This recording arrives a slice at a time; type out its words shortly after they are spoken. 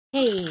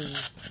Hey.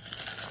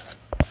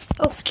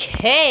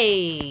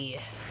 Okay.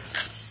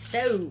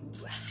 So,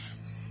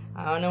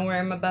 I don't know where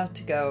I'm about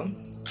to go.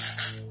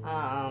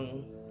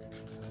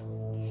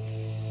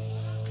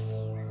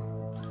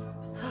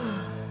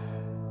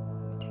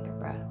 Take a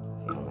breath.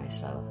 Feel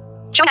myself.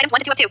 Showing items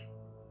 1 to 2 of 2.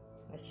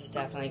 This is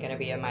definitely going to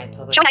be a My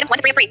Public Showing items 1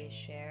 to 3 of 3.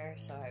 Share,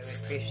 so I would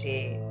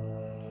appreciate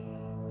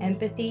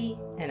empathy,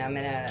 and I'm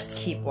going to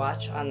keep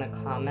watch on the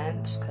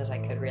comments because I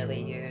could really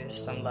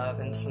use some love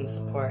and some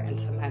support and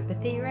some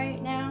empathy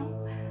right now.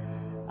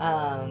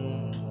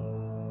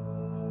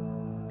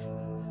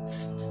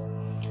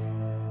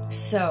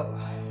 So,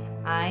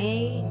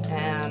 I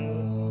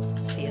am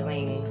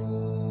feeling,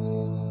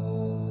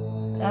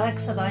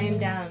 Alexa, volume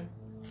down,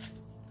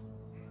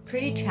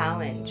 pretty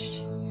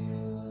challenged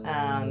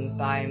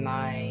by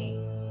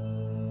myself.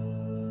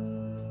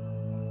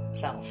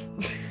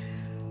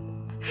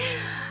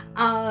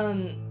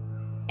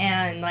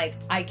 And like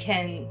I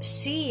can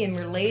see and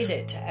relate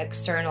it to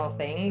external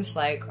things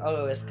like,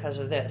 oh, it's because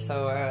of this,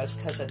 or it's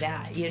because of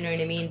that, you know what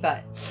I mean?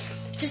 But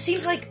it just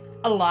seems like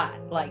a lot,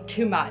 like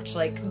too much.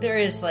 Like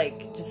there's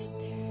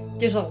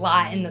a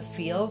lot in the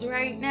field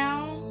right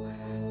now,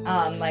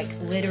 like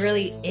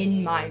literally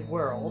in my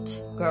world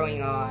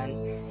going on,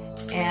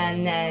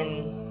 and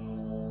then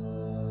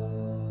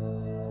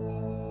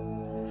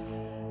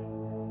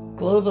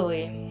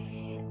globally,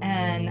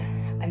 and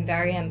I'm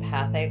very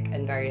empathic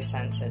and very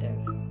sensitive.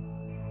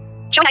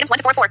 Showing items 1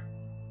 to 4 of 4.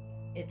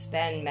 It's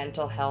been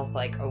mental health,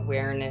 like,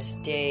 awareness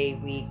day,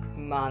 week,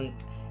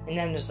 month, and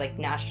then there's, like,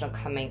 National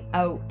Coming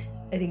Out,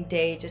 I think,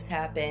 day just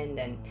happened,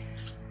 and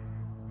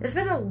there's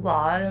been a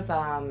lot of,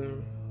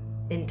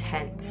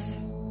 intense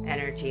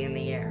energy in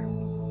the air.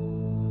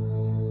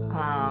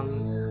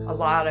 A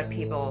lot of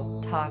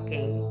people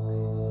talking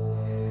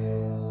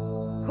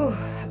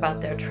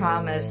about their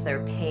traumas,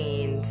 their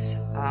pains,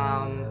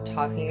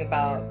 talking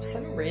about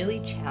some really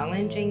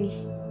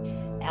challenging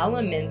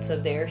elements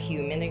of their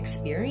human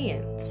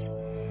experience.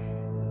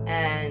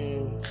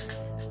 And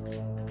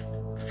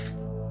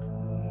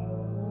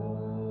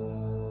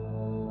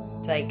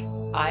it's like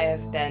I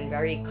have been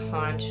very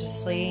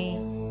consciously,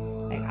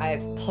 like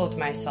I've pulled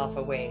myself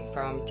away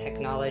from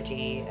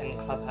technology and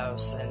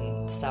Clubhouse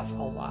and stuff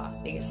a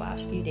lot these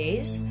last few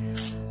days.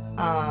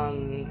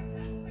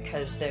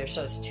 Because there's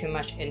just too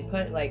much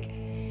input. Like,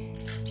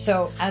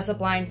 so as a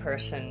blind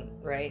person,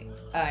 right,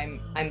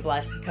 I'm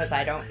blessed because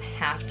I don't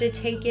have to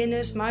take in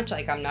as much.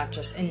 Like, I'm not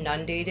just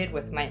inundated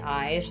with my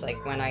eyes,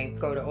 like when I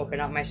go to open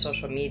up my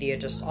social media,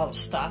 just all the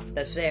stuff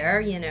that's there,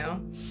 you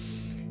know.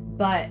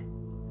 But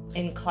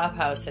in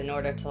Clubhouse, in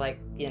order to, like,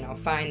 you know,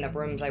 find the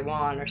rooms I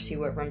want or see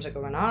what rooms are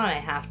going on, I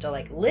have to,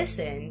 like,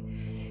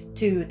 listen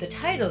to the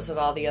titles of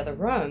all the other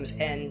rooms,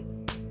 and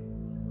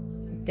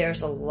there's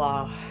so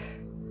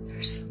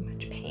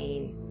much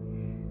pain.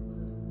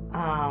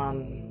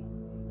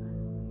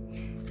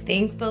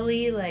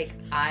 Thankfully, like,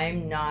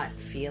 I'm not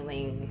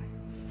feeling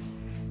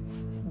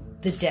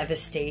the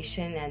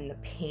devastation and the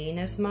pain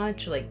as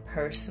much, like,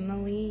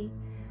 personally,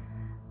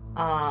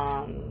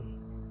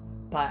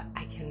 but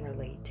I can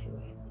relate to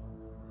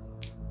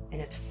it, and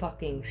it's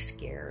fucking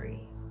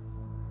scary.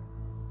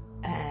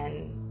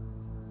 And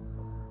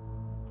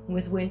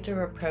with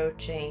winter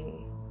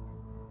approaching,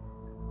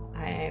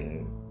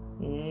 I'm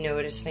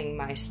noticing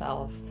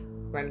myself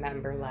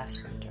remember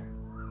last winter.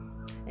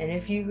 And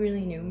if you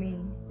really knew me,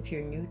 if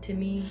you're new to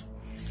me,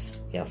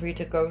 feel free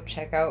to go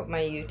check out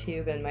my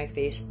YouTube and my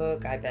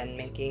Facebook. I've been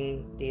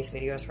making these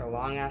videos for a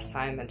long ass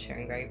time and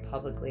sharing very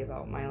publicly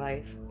about my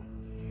life.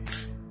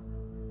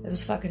 It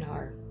was fucking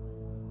hard.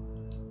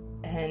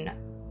 And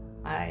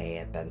I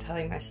have been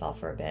telling myself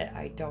for a bit,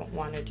 I don't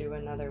want to do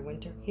another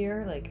winter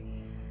here. Like,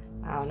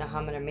 I don't know how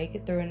I'm going to make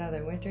it through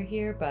another winter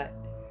here, but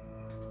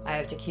I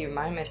have to keep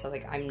reminding myself,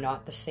 like, I'm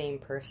not the same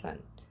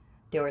person.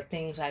 There were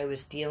things I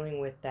was dealing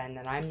with then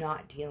that I'm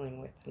not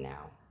dealing with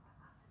now.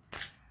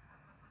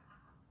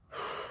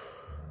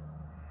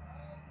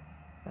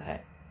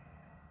 But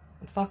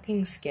I'm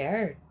fucking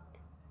scared.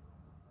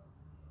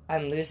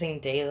 I'm losing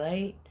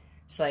daylight.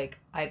 It's like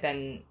I've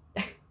been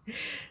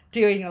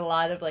doing a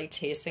lot of, like,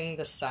 chasing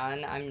the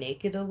sun. I'm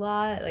naked a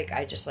lot. Like,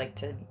 I just like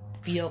to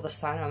feel the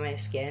sun on my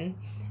skin.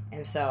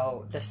 And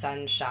so the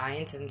sun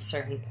shines in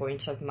certain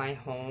points of my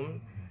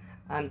home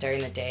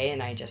during the day,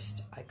 and I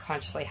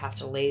consciously have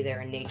to lay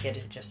there naked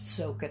and just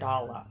soak it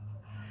all up.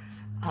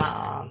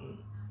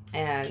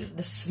 And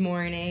this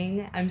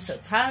morning, I'm so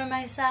proud of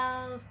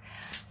myself.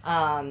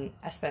 I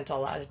spent a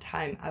lot of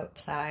time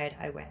outside.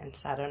 I went and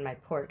sat on my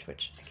porch,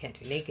 which I can't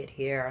do naked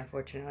here,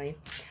 unfortunately.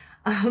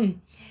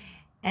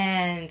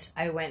 And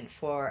I went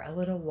for a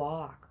little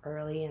walk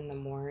early in the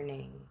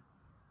morning.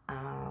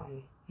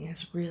 It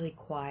was really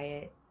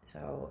quiet,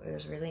 so it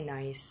was really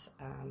nice.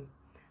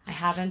 I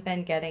haven't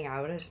been getting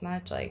out as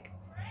much. Like,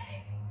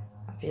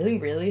 I'm feeling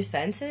really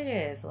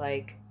sensitive.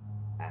 Like,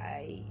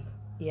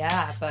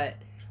 but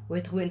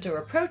with winter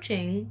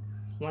approaching,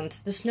 once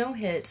the snow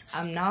hits,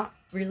 I'm not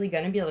really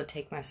going to be able to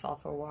take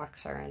myself for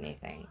walks or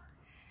anything.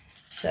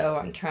 So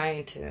I'm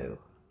trying to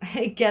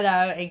get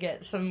out and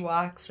get some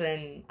walks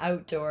and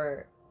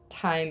outdoor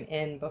time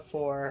in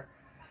before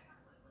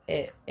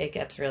it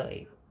gets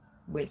really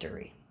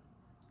wintry.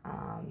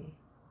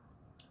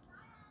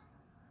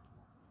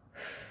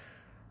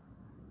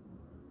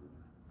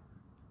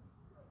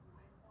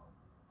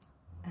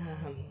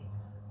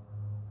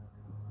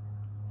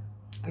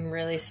 I'm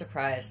really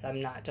surprised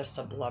I'm not just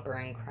a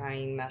blubbering,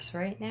 crying mess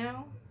right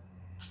now.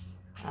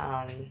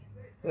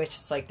 Which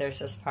is like, there's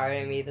this part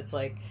of me that's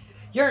like,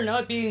 you're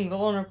not being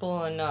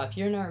vulnerable enough.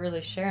 You're not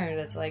really sharing.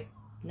 It's like,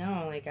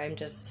 no, like,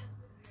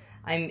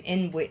 I'm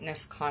in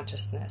witness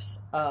consciousness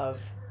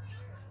of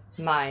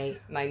my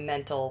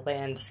mental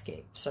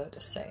landscape, so to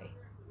say.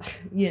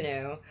 You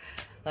know,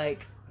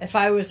 like, if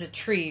I was a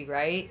tree,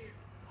 right?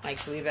 Like,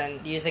 we've been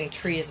using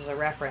trees as a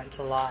reference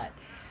a lot.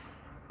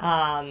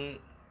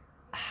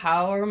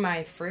 How are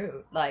my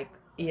fruit? Like,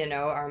 you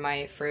know, are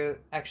my fruit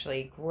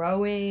actually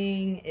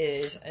growing?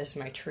 Is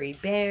my tree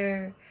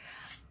bare?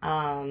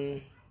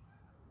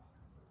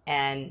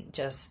 And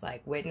just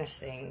like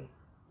witnessing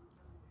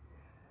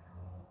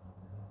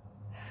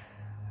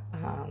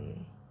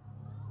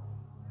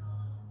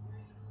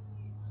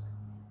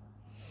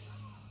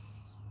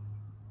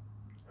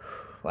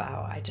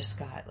wow, I just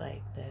got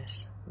like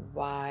this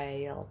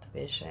wild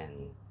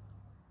vision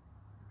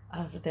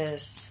of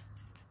this.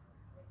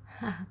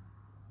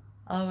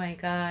 Oh my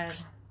god.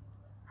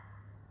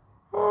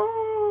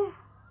 Oh.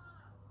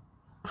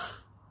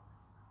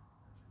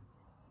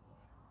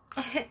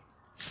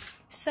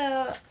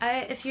 So,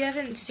 if you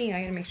haven't seen,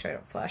 I gotta make sure I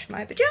don't flash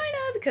my vagina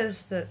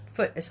because the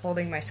foot is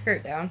holding my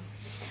skirt down,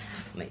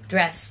 my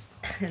dress,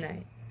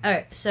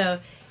 alright, so,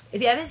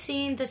 if you haven't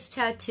seen this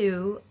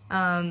tattoo,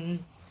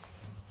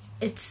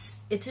 it's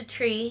a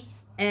tree,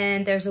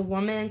 and there's a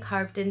woman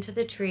carved into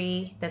the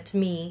tree, that's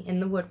me, in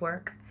the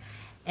woodwork,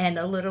 and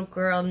a little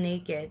girl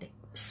naked,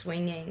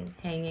 swinging,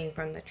 hanging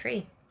from the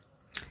tree,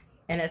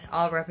 and it's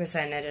all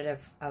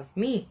representative of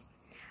me.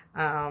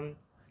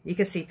 You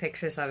can see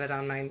pictures of it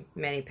on my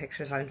many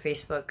pictures on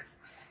Facebook.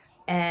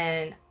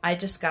 And I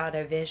just got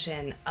a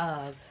vision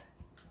of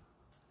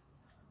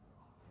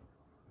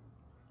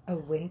a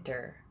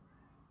winter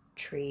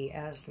tree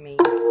as me.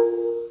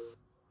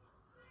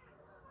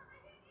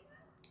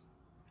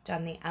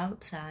 On the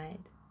outside,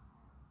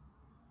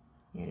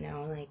 you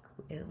know, like,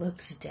 it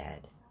looks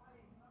dead.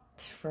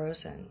 It's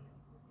frozen.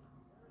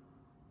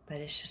 But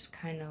it's just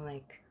kind of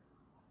like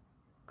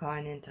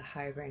gone into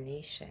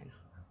hibernation.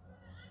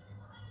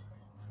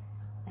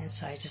 And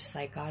so I just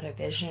like got a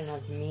vision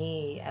of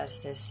me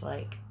as this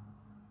like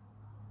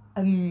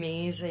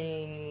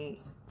amazing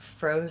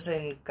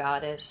frozen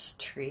goddess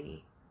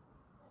tree.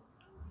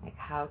 Like,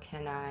 how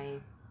can I...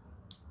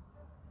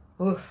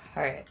 Ooh,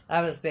 alright,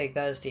 that was big,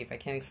 that was deep, I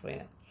can't explain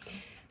it.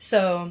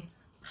 So,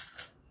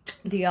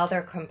 the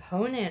other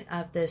component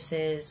of this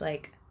is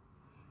like,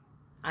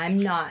 I'm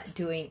not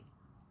doing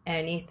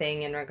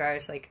anything in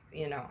regards, like,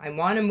 you know, I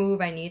want to move,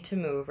 I need to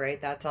move,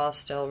 right? That's all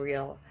still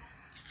real.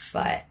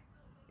 But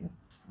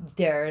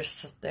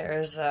there's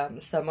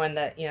someone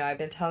that, you know, I've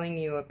been telling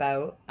you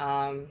about,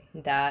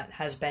 that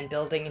has been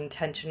building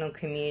intentional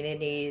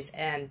communities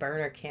and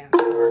burner camps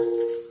for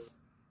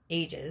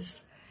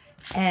ages,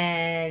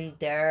 and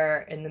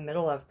they're in the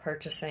middle of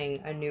purchasing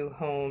a new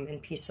home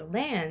and piece of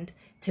land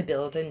to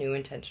build a new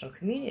intentional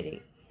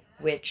community,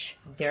 which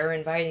they're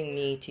inviting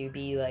me to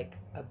be like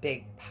a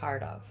big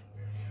part of.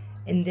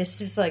 And this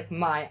is like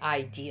my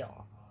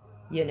ideal,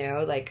 you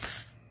know, like,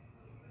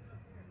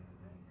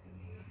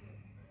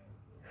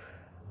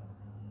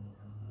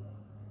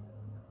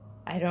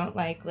 I don't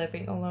like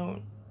living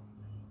alone.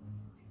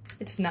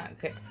 It's not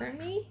good for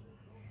me.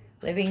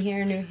 Living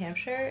here in New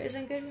Hampshire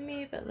isn't good for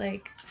me, but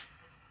like,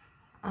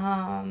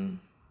 I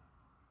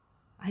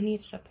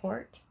need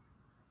support.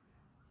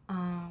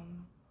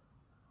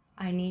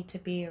 I need to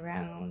be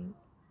around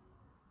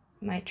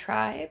my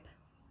tribe.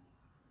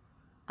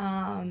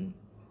 And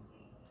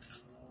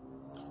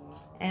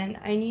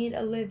I need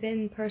a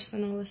live-in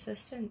personal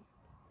assistant.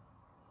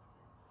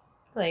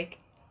 Like,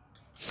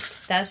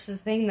 that's the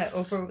thing that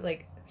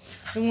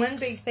the one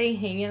big thing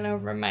hanging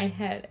over my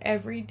head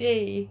every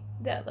day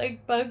that,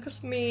 like,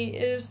 bugs me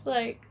is,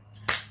 like,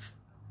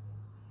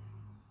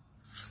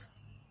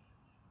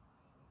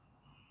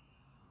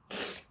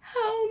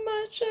 how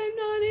much I'm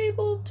not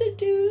able to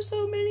do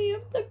so many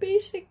of the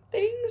basic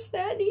things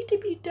that need to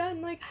be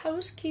done, like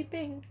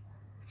housekeeping.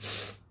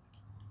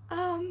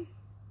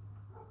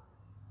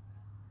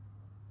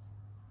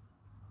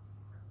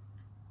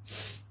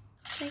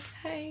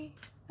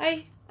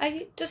 Like,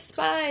 I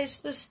despise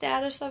the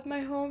status of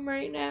my home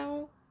right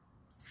now.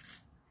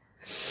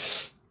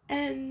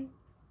 And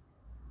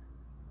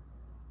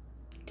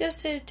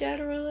just in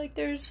general, like,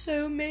 there's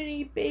so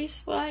many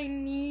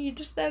baseline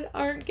needs that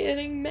aren't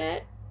getting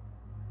met.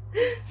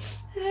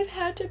 And I've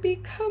had to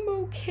become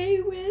okay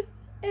with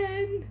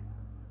and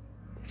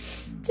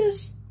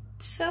just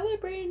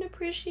celebrate and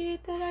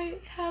appreciate that I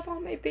have all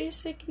my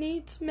basic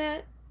needs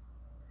met.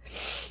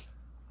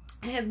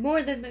 I have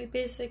more than my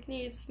basic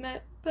needs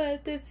met, but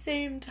at the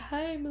same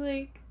time,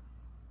 like,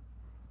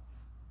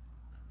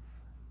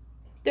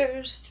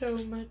 There's so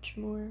much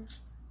more.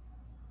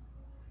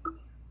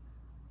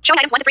 Showing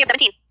items 1 to 3 of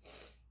 17.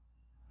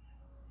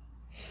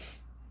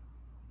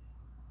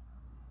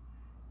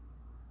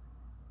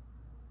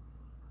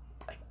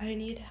 I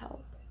need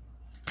help.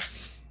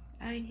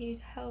 I need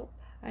help.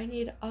 I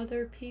need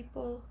other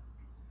people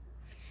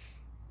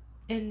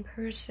in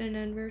person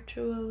and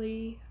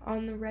virtually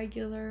on the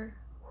regular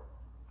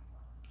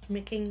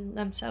making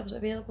themselves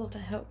available to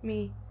help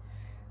me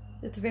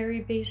with very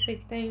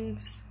basic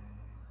things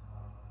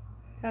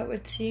that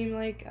would seem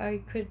like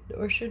I could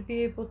or should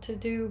be able to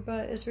do,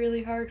 but it's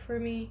really hard for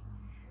me.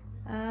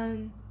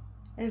 And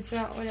it's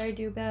not what I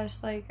do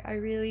best. Like, I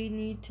really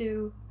need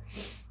to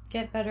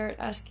get better at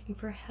asking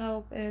for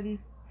help and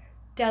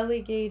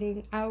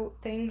delegating out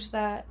things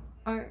that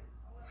I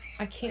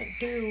can't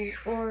do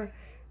or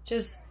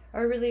just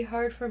are really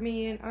hard for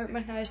me and aren't my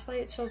highest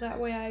light, so that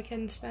way I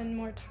can spend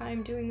more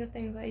time doing the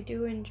things I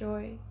do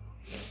enjoy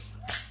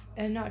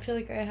and not feel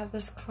like I have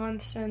this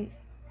constant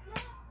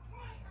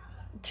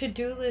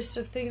to-do list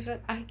of things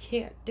that I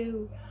can't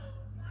do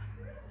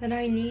and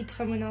I need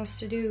someone else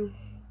to do.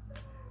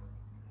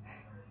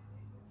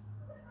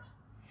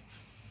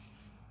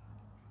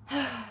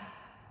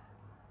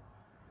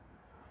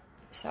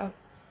 So,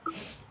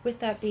 with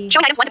that being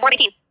Showing items 1 to 4 of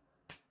 18.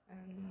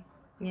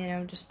 you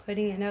know, just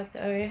putting it out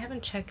there. I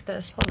haven't checked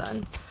this. Hold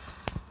on.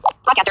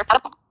 Broadcaster.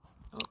 Out of.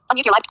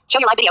 Unmute your live. Show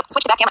your live video.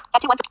 Switch to back camera.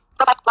 At 2 1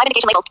 profile. Live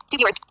indication label. 2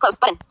 viewers. Close.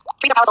 Button.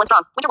 Trees are powerful and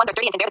strong. Winter ones are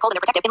sturdy and can bear the cold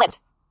and are protective. In list.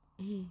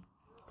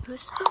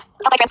 Who's that?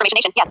 Health Transformation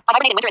Nation. Yes. I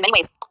hibernate in winter in many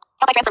ways.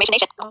 Health Transformation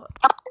Nation. Oh,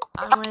 Health.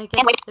 I want to get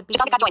Hand wave. the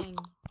Just got joined.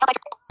 beginning. Health.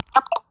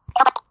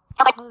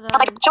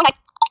 Showing light.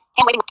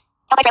 Hand waving.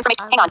 Health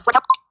Transformation. Hang on. We're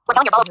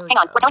telling your follow.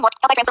 Hang on. We're telling more.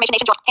 Health Transformation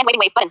Nation. Hand waving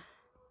wave. Button.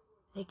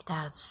 I think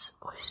that's,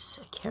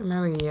 I can't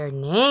remember your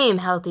name,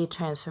 Healthy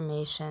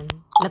Transformation.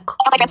 Nicole.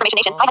 Health Transformation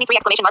Nation. Hi honey 3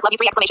 exclamation mark. Love you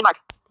 3 exclamation mark.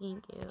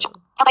 Thank you.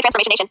 Health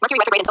Transformation Nation. Mercury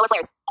retrograde and solar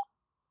flares.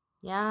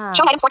 Yeah.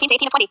 Showing items 14 to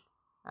 18 of 20.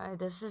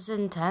 This is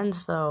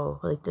intense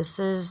though. Like, this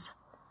is,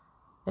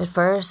 at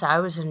first I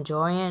was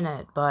enjoying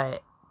it,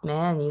 but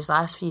man, these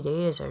last few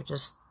days are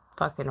just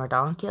fucking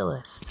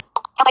redonkulous.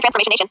 Health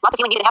Transformation Nation. Lots of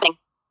healing needed and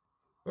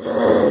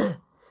happening.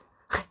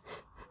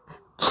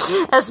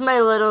 That's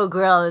my little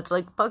girl. It's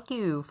like, fuck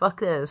you, fuck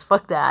this,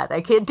 fuck that.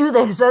 I can't do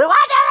this. I don't want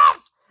to do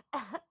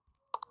this.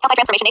 Health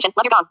Transformation Nation.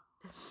 Love your gong.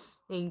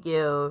 Thank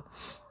you.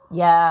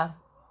 Yeah,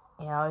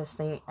 I was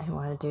thinking I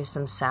want to do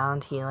some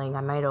sound healing.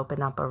 I might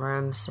open up a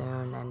room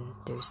soon and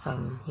do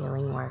some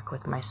healing work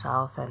with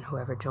myself and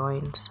whoever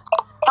joins.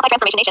 Health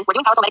Transformation Nation. We're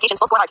doing powerful meditations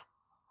full score heart.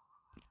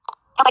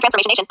 Health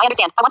Transformation Nation. I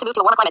understand. I want to move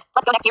to a warmer climate.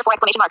 Let's go next year 4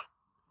 exclamation mark.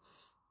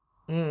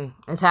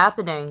 It's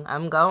happening.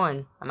 I'm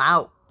going. I'm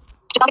out.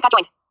 Jasonic got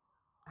joined.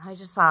 Hi,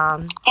 Jason.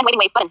 Hand waving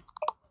wave. Button.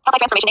 Health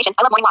Transformation Nation.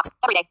 I love morning walks.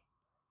 Every day.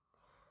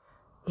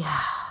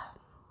 Yeah.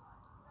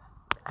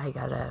 I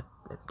gotta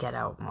get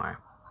out more.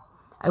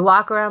 I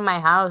walk around my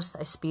house.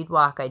 I speed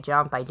walk. I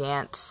jump. I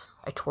dance.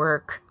 I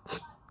twerk. Health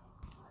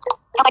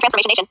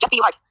Transformation Nation. Just be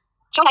you heart.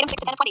 Showing items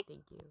 6 to 10 of 20.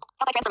 Thank you.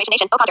 Health Transformation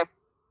Nation. O'Connor.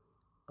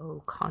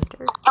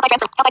 O'Connor? Health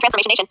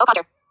Transformation Nation.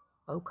 O'Connor.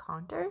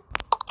 O'Connor?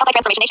 Health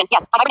Transformation Nation.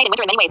 Yes. I hibernate in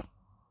winter in many ways.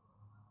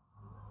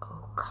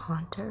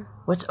 O'Connor?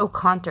 What's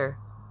O'Connor?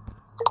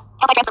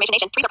 Health Transformation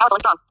Nation. Trees are powerful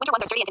and strong. Winter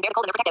ones are sturdy and can bear the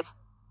cold and are protective.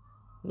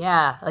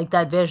 Yeah, like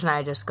that vision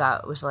I just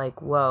got was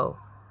like, whoa.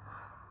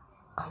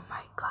 Oh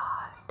my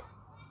god.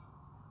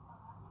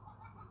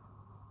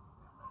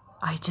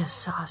 I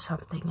just saw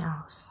something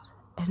else.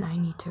 And I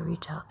need to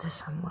reach out to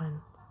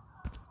someone.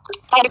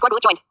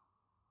 Ty_Gullet joined.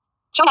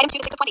 Showing items 2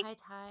 to 6 of 20. Hi,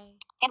 Ty.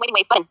 Hand waving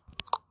wave. Button.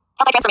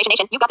 Health Transformation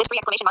Nation. You've got this 3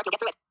 exclamation mark. You'll get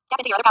through it. Tap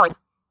into your other powers.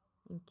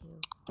 Thank you.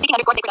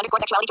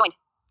 Seeking_sacred_sexuality joined.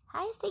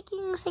 Hi,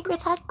 Seeking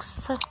Sacred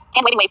Sex. Hand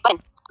waving wave.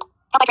 Button.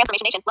 Health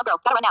Transformation Nation. Love girl.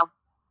 Gotta run now.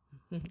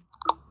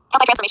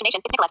 Health Transformation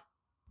Nation. It's Nicolette.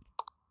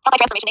 Health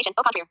Transformation Nation.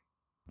 O'Connor.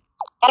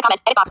 Add a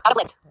comment. Edit box. Out of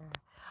list.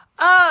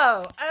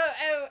 Oh.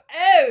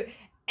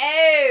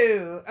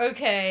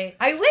 Okay.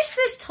 I wish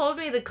this told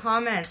me the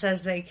comments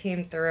as they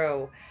came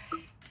through.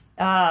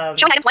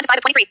 Showing items 1 to 5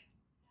 of 23.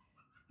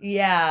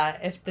 Yeah,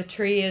 if the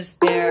tree is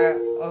bare,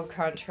 au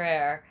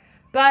contraire.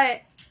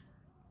 But,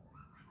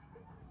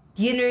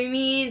 you know what I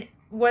mean?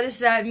 What does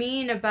that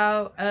mean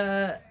about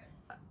a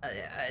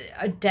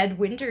dead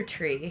winter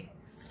tree?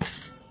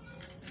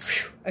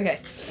 Whew. Okay,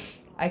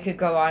 I could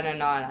go on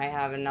and on. I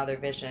have another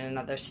vision,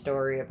 another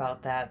story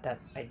about that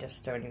I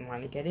just don't even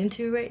want to get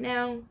into right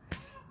now.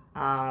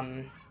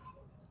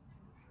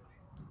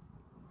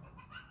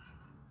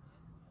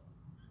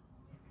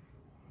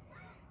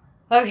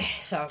 Okay,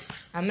 so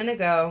I'm gonna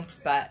go,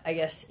 but I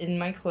guess in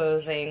my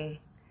closing,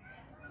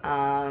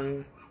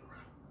 I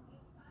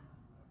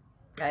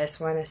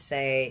just want to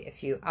say,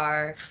 if you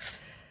are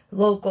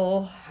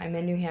local, I'm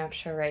in New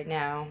Hampshire right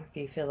now. If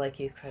you feel like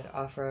you could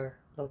offer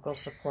local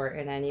support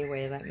in any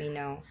way, let me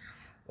know.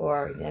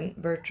 Or even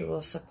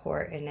virtual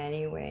support in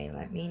any way,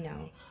 let me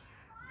know.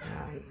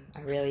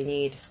 I really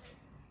need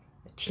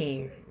a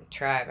team, a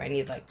tribe. I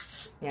need, like,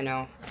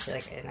 I feel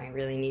like, and I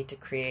really need to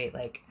create,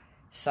 like,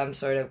 some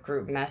sort of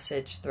group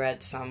message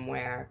thread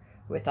somewhere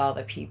with all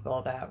the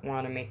people that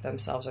want to make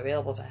themselves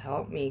available to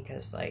help me,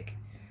 because, like,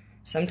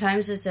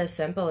 sometimes it's as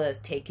simple as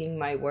taking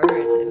my words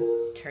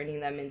and turning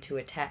them into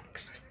a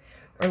text,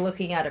 or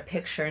looking at a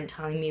picture and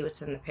telling me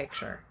what's in the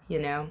picture,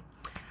 you know?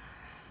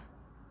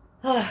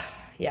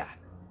 Yeah.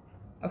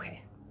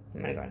 Okay,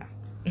 I'm gonna go now.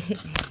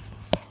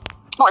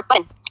 More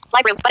button.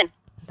 Live rooms button.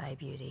 Bye,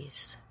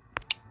 beauties.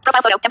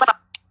 Profile photo. Template.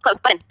 Close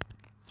button.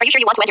 Are you sure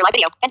you want to end your live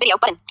video? End video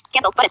button.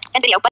 Cancel button. End video button.